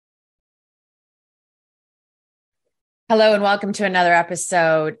Hello and welcome to another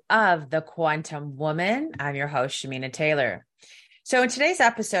episode of The Quantum Woman. I'm your host, Shamina Taylor. So in today's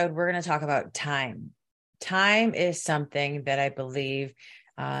episode, we're going to talk about time. Time is something that I believe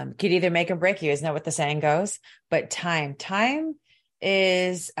could either make or break you. Isn't that what the saying goes? But time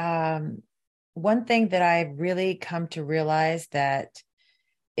is one thing that I've really come to realize that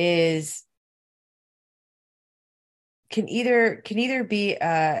is can either be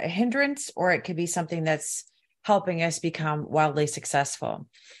a hindrance or it could be something that's helping us become wildly successful.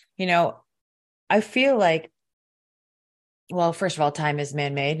 You know, I feel like, well, first of all, time is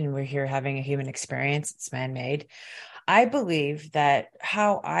man-made and we're here having a human experience. It's man-made. I believe that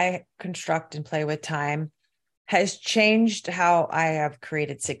how I construct and play with time has changed how I have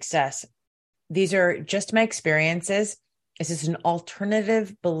created success. These are just my experiences. This is an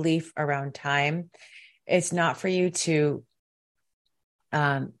alternative belief around time. It's not for you to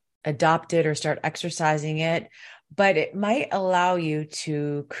adopt it or start exercising it, but it might allow you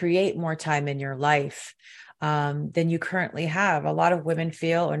to create more time in your life than you currently have. A lot of women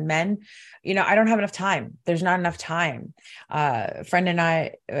feel, and men, I don't have enough time. There's not enough time. A friend and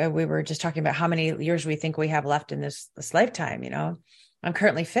I, we were just talking about how many years we think we have left in this lifetime. I'm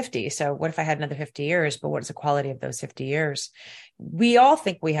currently 50. So what if I had another 50 years? But what's the quality of those 50 years? We all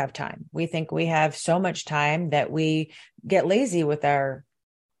think we have time. We think we have so much time that we get lazy with our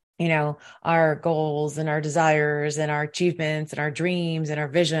goals and our desires and our achievements and our dreams and our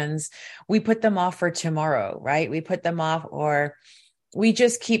visions. We put them off for tomorrow, right? We put them off, or we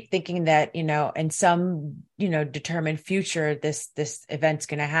just keep thinking that, in some, determined future, this event's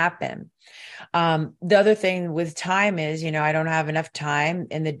going to happen. The other thing with time is, I don't have enough time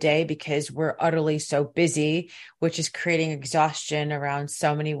in the day because we're utterly so busy, which is creating exhaustion around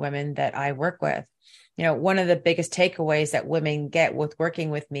so many women that I work with. One of the biggest takeaways that women get with working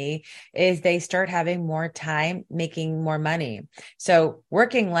with me is they start having more time, making more money. So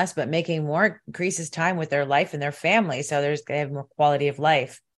working less, but making more increases time with their life and their family. So they have more quality of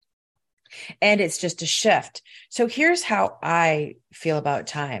life. And it's just a shift. So here's how I feel about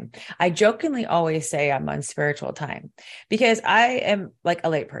time. I jokingly always say I'm on spiritual time because I am like a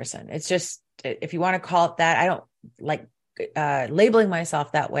late person. It's just, if you want to call it that, I don't like labeling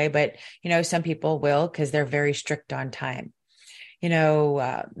myself that way, but some people will because they're very strict on time.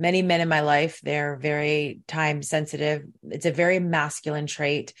 Many men in my life, they're very time sensitive. It's a very masculine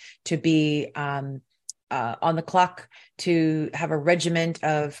trait to be on the clock, to have a regiment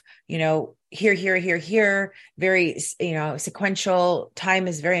of, here, very, sequential. Time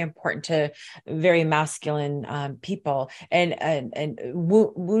is very important to very masculine people, and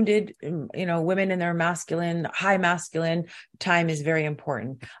wounded, women in their masculine, high masculine time is very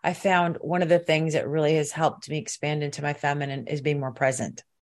important. I found one of the things that really has helped me expand into my feminine is being more present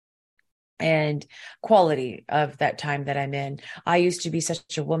and quality of that time that I'm in. I used to be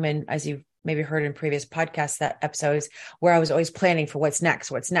such a woman, as you've maybe heard in previous episodes, where I was always planning for what's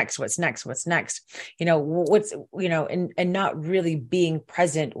next, and not really being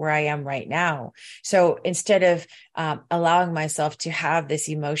present where I am right now. So instead of allowing myself to have this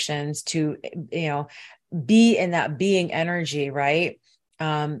emotions, to, be in that being energy, right?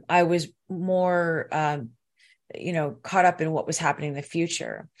 I was more, caught up in what was happening in the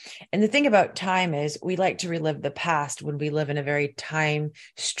future. And the thing about time is we like to relive the past when we live in a very time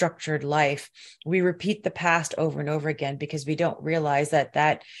structured life. We repeat the past over and over again because we don't realize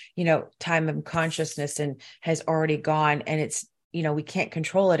that time of consciousness and has already gone, and it's, we can't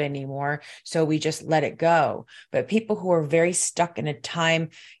control it anymore. So we just let it go. But people who are very stuck in a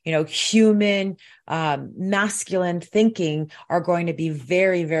time, human, masculine thinking are going to be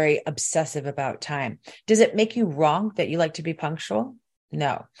very, very obsessive about time. Does it make you wrong that you like to be punctual?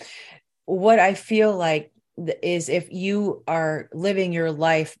 No. What I feel like is if you are living your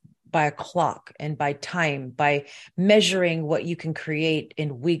life by a clock and by time, by measuring what you can create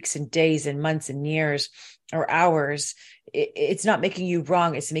in weeks and days and months and years or hours, it's not making you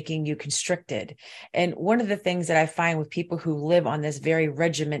wrong. It's making you constricted. And one of the things that I find with people who live on this very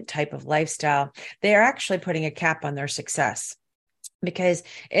regiment type of lifestyle, they are actually putting a cap on their success. Because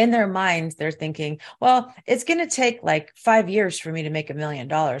in their minds, they're thinking, well, it's going to take like 5 years for me to make $1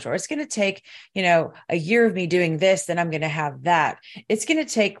 million, or it's going to take, a year of me doing this, then I'm going to have that. It's going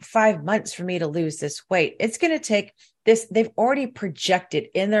to take 5 months for me to lose this weight. It's going to take this. They've already projected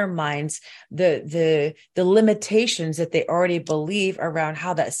in their minds the limitations that they already believe around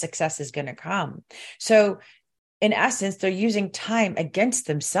how that success is going to come. So in essence, they're using time against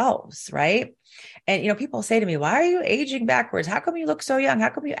themselves, right? And, people say to me, why are you aging backwards? How come you look so young? How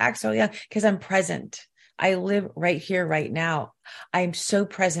come you act so young? Because I'm present. I live right here, right now. I'm so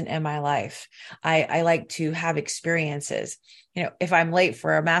present in my life. I like to have experiences. If I'm late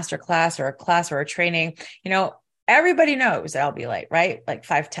for a master class or a class or a training, everybody knows that I'll be late, right? Like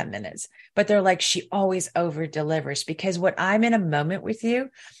 5-10 minutes, but they're like, she always over delivers, because when I'm in a moment with you,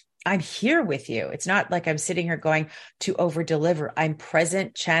 I'm here with you. It's not like I'm sitting here going to over deliver. I'm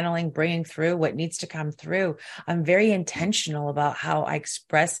present, channeling, bringing through what needs to come through. I'm very intentional about how I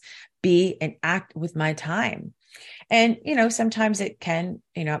express, be, and act with my time. And, sometimes it can,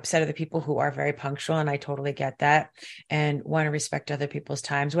 upset other people who are very punctual. And I totally get that and want to respect other people's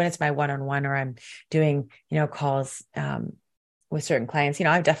times when it's my one-on-one or I'm doing, calls with certain clients.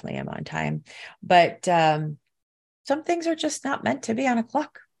 I definitely am on time, but some things are just not meant to be on a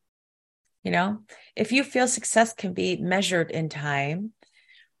clock. If you feel success can be measured in time,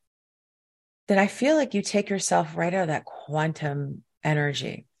 then I feel like you take yourself right out of that quantum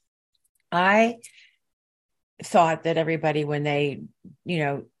energy. I thought that everybody, when they,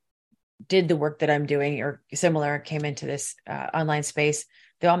 did the work that I'm doing or similar, came into this online space,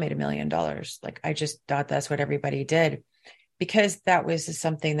 they all made $1 million. Like, I just thought that's what everybody did, because that was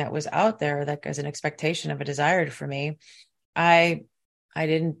something that was out there, like as an expectation of a desire for me. I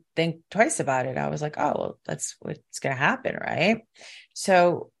didn't think twice about it. I was like, oh, well, that's what's going to happen. Right.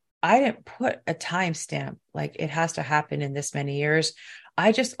 So I didn't put a timestamp, like it has to happen in this many years.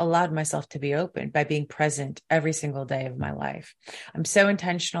 I just allowed myself to be open by being present every single day of my life. I'm so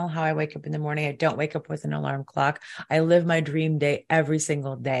intentional how I wake up in the morning. I don't wake up with an alarm clock. I live my dream day every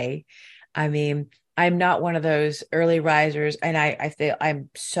single day. I mean, I'm not one of those early risers. And I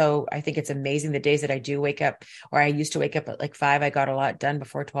think it's amazing the days that I do wake up, or I used to wake up at like 5. I got a lot done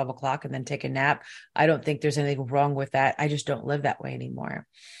before 12 o'clock and then take a nap. I don't think there's anything wrong with that. I just don't live that way anymore.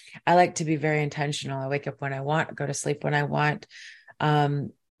 I like to be very intentional. I wake up when I want, go to sleep when I want.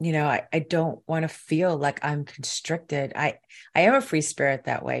 I don't want to feel like I'm constricted. I am a free spirit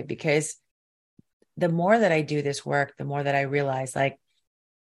that way, because the more that I do this work, the more that I realize, like,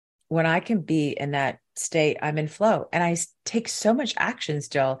 when I can be in that state, I'm in flow, and I take so much action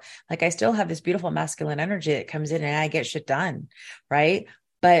still. Like, I still have this beautiful masculine energy that comes in and I get shit done. Right.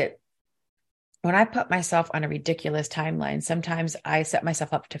 But when I put myself on a ridiculous timeline, sometimes I set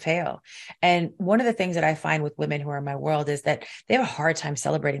myself up to fail. And one of the things that I find with women who are in my world is that they have a hard time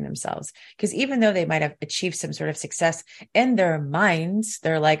celebrating themselves, because even though they might have achieved some sort of success in their minds,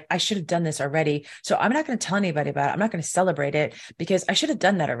 they're like, I should have done this already. So I'm not going to tell anybody about it. I'm not going to celebrate it because I should have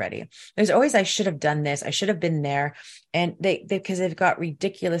done that already. There's always, I should have done this. I should have been there. And because they've got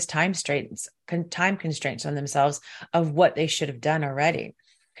ridiculous time constraints on themselves of what they should have done already.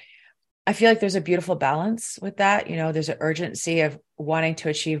 I feel like there's a beautiful balance with that. There's an urgency of wanting to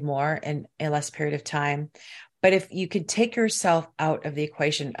achieve more in a less period of time. But if you could take yourself out of the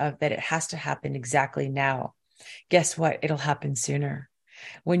equation of that, it has to happen exactly now, guess what? It'll happen sooner.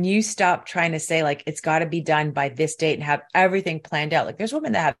 When you stop trying to say, like, it's got to be done by this date and have everything planned out. Like, there's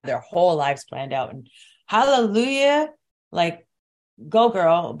women that have their whole lives planned out, and hallelujah, like, go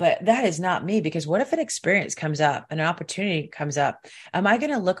girl. But that is not me, because what if an experience comes up, an opportunity comes up? Am I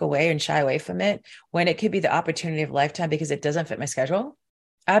going to look away and shy away from it when it could be the opportunity of a lifetime because it doesn't fit my schedule?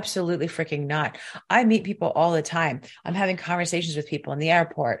 Absolutely freaking not. I meet people all the time. I'm having conversations with people in the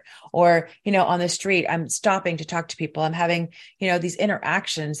airport or, on the street. I'm stopping to talk to people. I'm having, these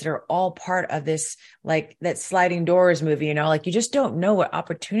interactions that are all part of this, like that sliding doors movie, like, you just don't know what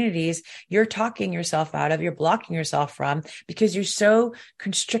opportunities you're talking yourself out of, you're blocking yourself from, because you're so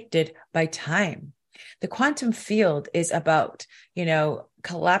constricted by time. The quantum field is about,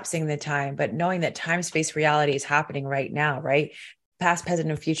 collapsing the time, but knowing that time, space, reality is happening right now, right? Past, present,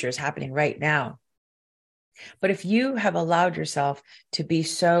 and future is happening right now. But if you have allowed yourself to be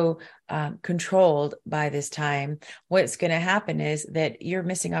so controlled by this time, what's going to happen is that you're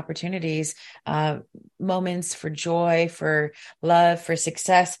missing opportunities, moments for joy, for love, for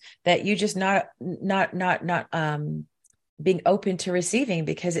success, that you just not being open to receiving,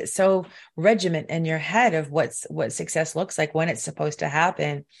 because it's so regiment in your head of what success looks like, when it's supposed to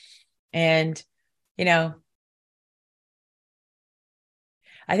happen. And,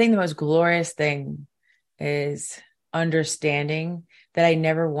 I think the most glorious thing is understanding that I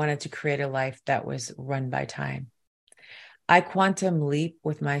never wanted to create a life that was run by time. I quantum leap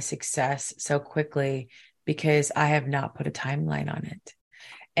with my success so quickly because I have not put a timeline on it.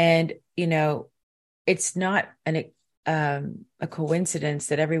 And, it's not a coincidence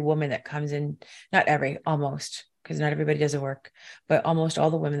that every woman that comes in, not every, almost, because not everybody does the work, but almost all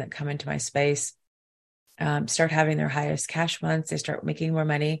the women that come into my space start having their highest cash months. They start making more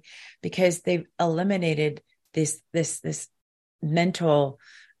money because they've eliminated this mental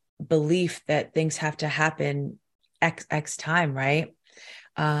belief that things have to happen X time, right?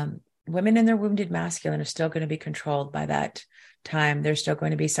 Women in their wounded masculine are still going to be controlled by that time. They're still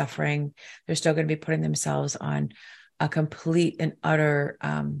going to be suffering. They're still going to be putting themselves on a complete and utter,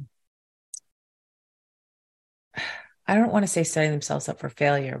 I don't want to say setting themselves up for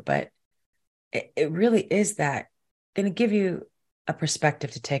failure, but it really is that going to give you a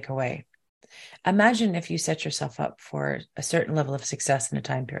perspective to take away. Imagine if you set yourself up for a certain level of success in a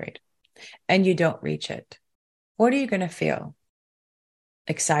time period and you don't reach it. What are you going to feel?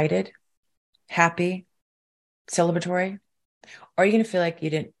 Excited, happy, celebratory? Or are you going to feel like you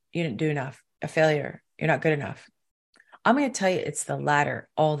didn't do enough, a failure, you're not good enough? I'm going to tell you it's the latter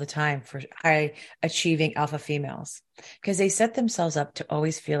all the time for high achieving alpha females, because they set themselves up to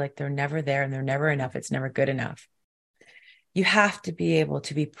always feel like they're never there and they're never enough. It's never good enough. You have to be able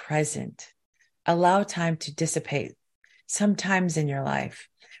to be present, allow time to dissipate sometimes in your life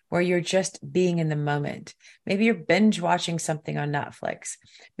where you're just being in the moment. Maybe you're binge watching something on Netflix.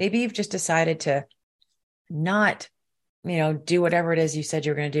 Maybe you've just decided to not, do whatever it is you said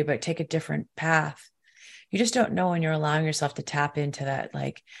you're going to do, but take a different path. You just don't know when you're allowing yourself to tap into that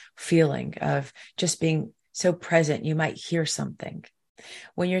like feeling of just being so present. You might hear something.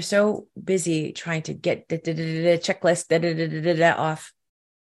 When you're so busy trying to get the checklist off,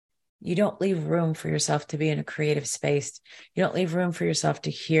 you don't leave room for yourself to be in a creative space. You don't leave room for yourself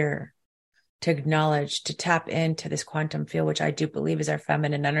to hear, to acknowledge, to tap into this quantum field, which I do believe is our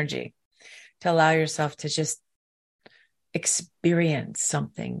feminine energy, to allow yourself to just experience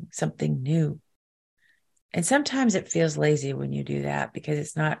something new. And sometimes it feels lazy when you do that because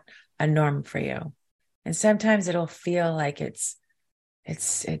it's not a norm for you. And sometimes it'll feel like it's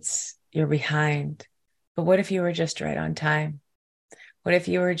you're behind. But what if you were just right on time? What if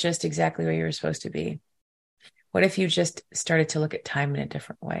you were just exactly where you were supposed to be? What if you just started to look at time in a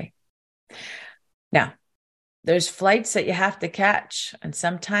different way? Now, there's flights that you have to catch. And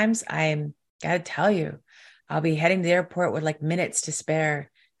sometimes I'm got to tell you, I'll be heading to the airport with like minutes to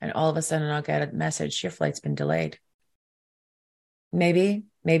spare. And all of a sudden I'll get a message, your flight's been delayed. Maybe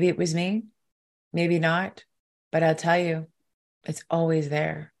it was me, maybe not, but I'll tell you, it's always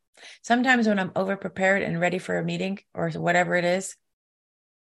there. Sometimes when I'm over prepared and ready for a meeting or whatever it is,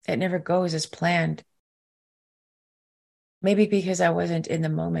 it never goes as planned. Maybe because I wasn't in the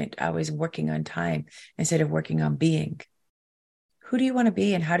moment. I was working on time instead of working on being. Who do you want to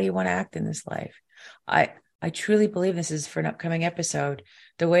be and how do you want to act in this life? I truly believe this is for an upcoming episode.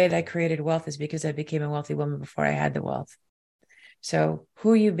 The way that I created wealth is because I became a wealthy woman before I had the wealth. So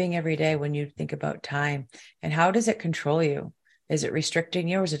who are you being every day when you think about time? And how does it control you? Is it restricting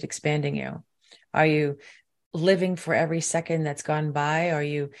you or is it expanding you? Are you living for every second that's gone by? Are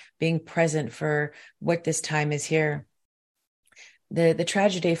you being present for what this time is here? The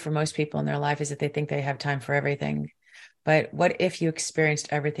tragedy for most people in their life is that they think they have time for everything. But what if you experienced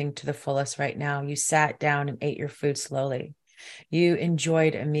everything to the fullest right now? You sat down and ate your food slowly. You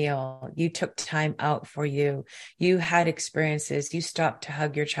enjoyed a meal. You took time out for you. You had experiences. You stopped to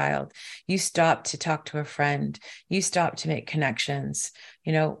hug your child. You stopped to talk to a friend. You stopped to make connections.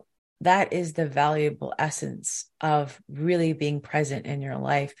 That is the valuable essence of really being present in your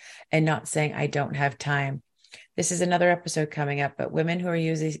life and not saying, I don't have time. This is another episode coming up, but women who are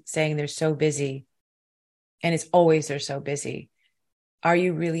usually saying they're so busy, and it's always they're so busy. Are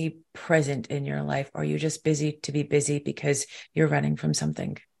you really present in your life? Or are you just busy to be busy because you're running from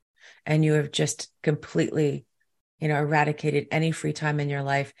something and you have just completely, eradicated any free time in your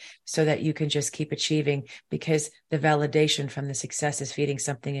life so that you can just keep achieving because the validation from the success is feeding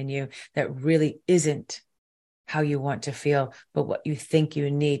something in you that really isn't how you want to feel, but what you think you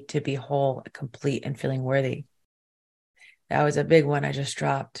need to be whole, complete, and feeling worthy. That was a big one I just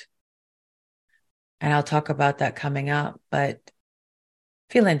dropped. And I'll talk about that coming up, but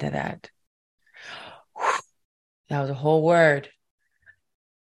feel into that. That was a whole word.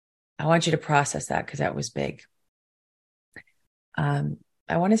 I want you to process that because that was big.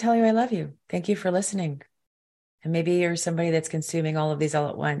 I want to tell you I love you. Thank you for listening. And maybe you're somebody that's consuming all of these all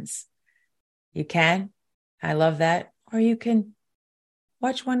at once. You can. I love that. Or you can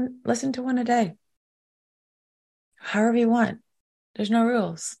watch one, listen to one a day. However you want. There's no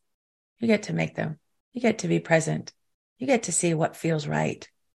rules. You get to make them. You get to be present. You get to see what feels right.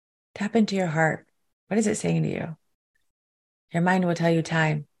 Tap into your heart. What is it saying to you? Your mind will tell you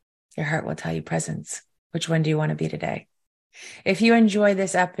time. Your heart will tell you presence. Which one do you want to be today? If you enjoyed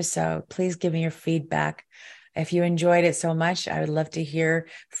this episode, please give me your feedback. If you enjoyed it so much, I would love to hear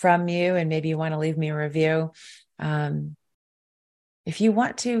from you and maybe you want to leave me a review. If you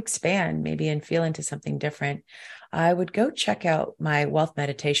want to expand maybe and feel into something different, I would go check out my wealth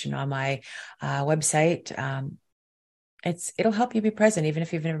meditation on my website. It'll help you be present, even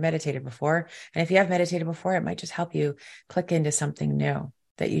if you've never meditated before. And if you have meditated before, it might just help you click into something new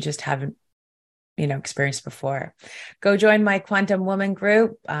that you just haven't, experienced before. Go join my Quantum Woman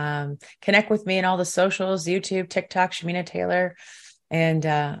group. Connect with me in all the socials, YouTube, TikTok, Shamina Taylor,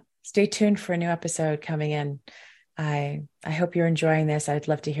 and stay tuned for a new episode coming in. I hope you're enjoying this. I'd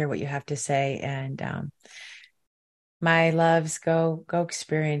love to hear what you have to say. And my loves, go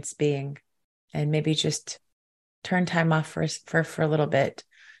experience being, and maybe just turn time off for a little bit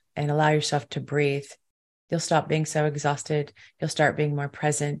and allow yourself to breathe. You'll stop being so exhausted. You'll start being more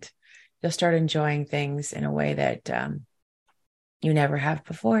present. You'll start enjoying things in a way that you never have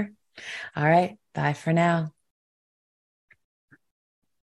before. All right. Bye for now.